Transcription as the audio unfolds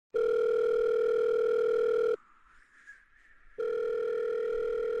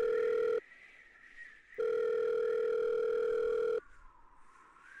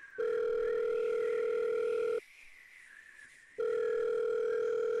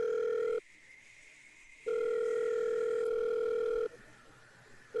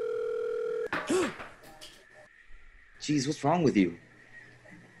Jeez, what's wrong with you?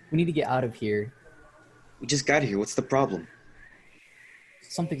 We need to get out of here. We just got here. What's the problem?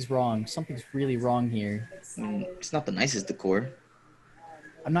 Something's wrong. Something's really wrong here. I mean, it's not the nicest decor.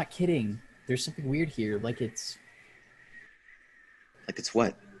 I'm not kidding. There's something weird here, like it's Like it's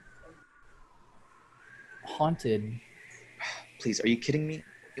what? haunted. Please, are you kidding me?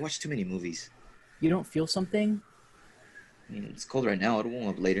 You watch too many movies. You don't feel something? I mean, it's cold right now. It'll warm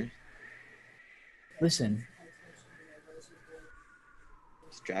up later. Listen.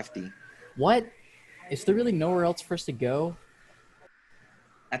 It's drafty. What? Is there really nowhere else for us to go?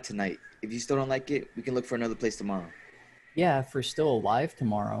 Not tonight. If you still don't like it, we can look for another place tomorrow. Yeah, if we're still alive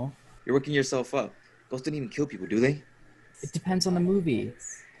tomorrow. You're working yourself up. Ghosts don't even kill people, do they? It depends on the movie.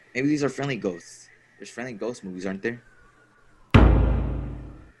 Maybe these are friendly ghosts. There's friendly ghost movies, aren't there?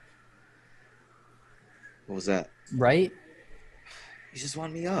 What was that? Right? You just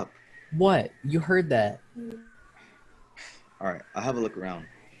wound me up. What? You heard that. Alright, I'll have a look around.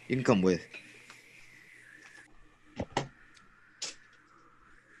 You can come with.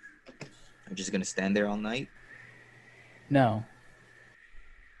 I'm just gonna stand there all night? No.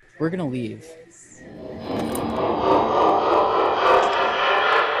 We're gonna leave.